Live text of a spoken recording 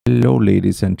Hello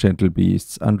ladies and gentle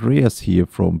beasts, Andreas here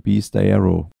from Beast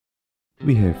Aero.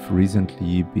 We have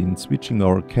recently been switching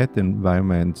our cat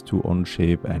environment to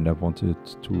Onshape and I wanted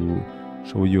to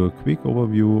show you a quick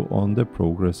overview on the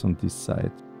progress on this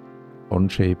side.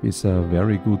 Onshape is a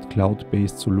very good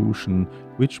cloud-based solution,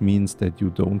 which means that you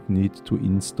don't need to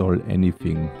install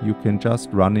anything. You can just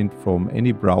run it from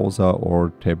any browser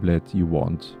or tablet you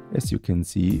want. As you can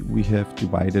see, we have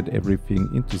divided everything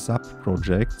into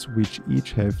sub-projects, which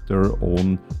each have their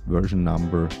own version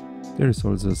number. There is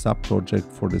also a sub-project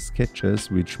for the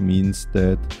sketches, which means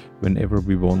that whenever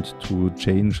we want to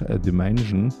change a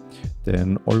dimension,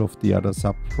 then all of the other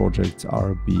sub-projects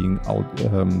are being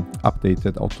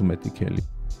updated automatically.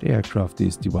 The aircraft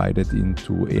is divided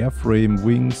into airframe,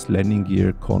 wings, landing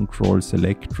gear, controls,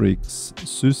 electrics,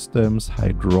 systems,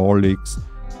 hydraulics,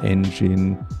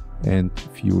 engine and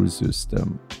fuel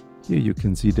system. Here you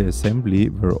can see the assembly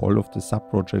where all of the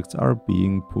sub-projects are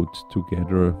being put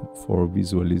together for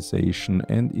visualization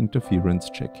and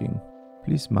interference checking.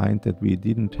 Please mind that we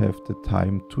didn't have the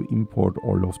time to import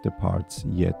all of the parts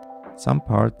yet. Some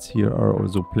parts here are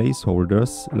also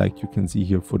placeholders, like you can see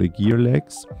here for the gear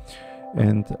legs,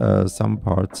 and some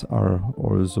parts are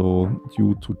also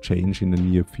due to change in the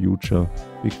near future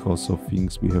because of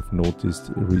things we have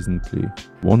noticed recently.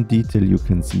 One detail you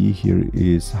can see here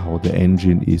is how the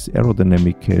engine is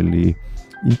aerodynamically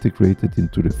integrated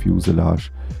into the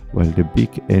fuselage, while the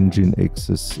big engine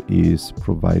axis is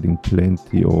providing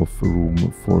plenty of room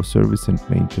for service and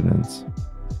maintenance.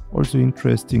 Also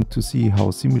interesting to see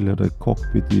how similar the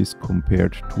cockpit is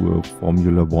compared to a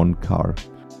Formula 1 car.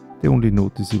 The only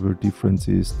noticeable difference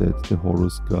is that the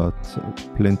Horus got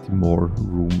plenty more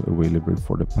room available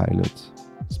for the pilots.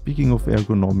 Speaking of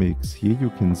ergonomics, here you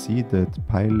can see that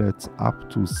pilots up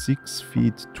to 6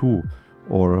 feet 2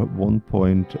 or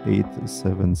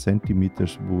 1.87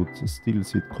 centimeters would still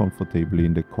sit comfortably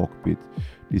in the cockpit.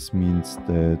 This means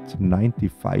that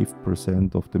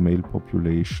 95% of the male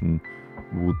population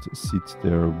would sit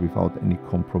there without any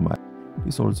compromise.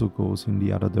 This also goes in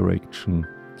the other direction.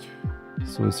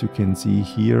 So as you can see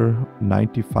here,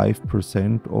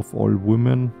 95% of all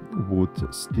women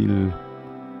would still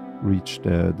reach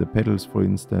the pedals, for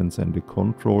instance, and the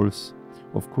controls.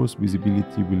 Of course,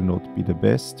 visibility will not be the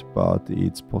best, but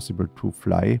it's possible to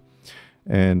fly.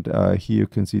 And here you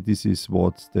can see this is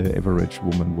what the average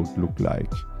woman would look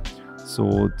like.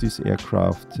 So this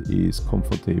aircraft is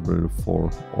comfortable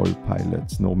for all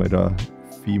pilots, no matter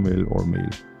female or male.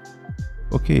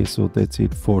 Okay, so that's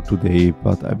it for today,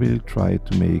 but I will try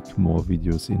to make more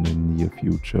videos in the near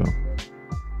future.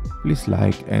 Please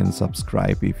like and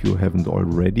subscribe if you haven't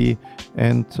already,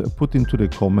 and put into the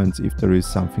comments if there is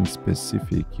something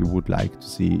specific you would like to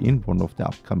see in one of the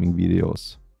upcoming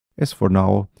videos. As for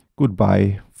now,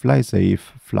 goodbye, fly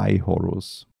safe, fly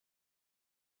Horus.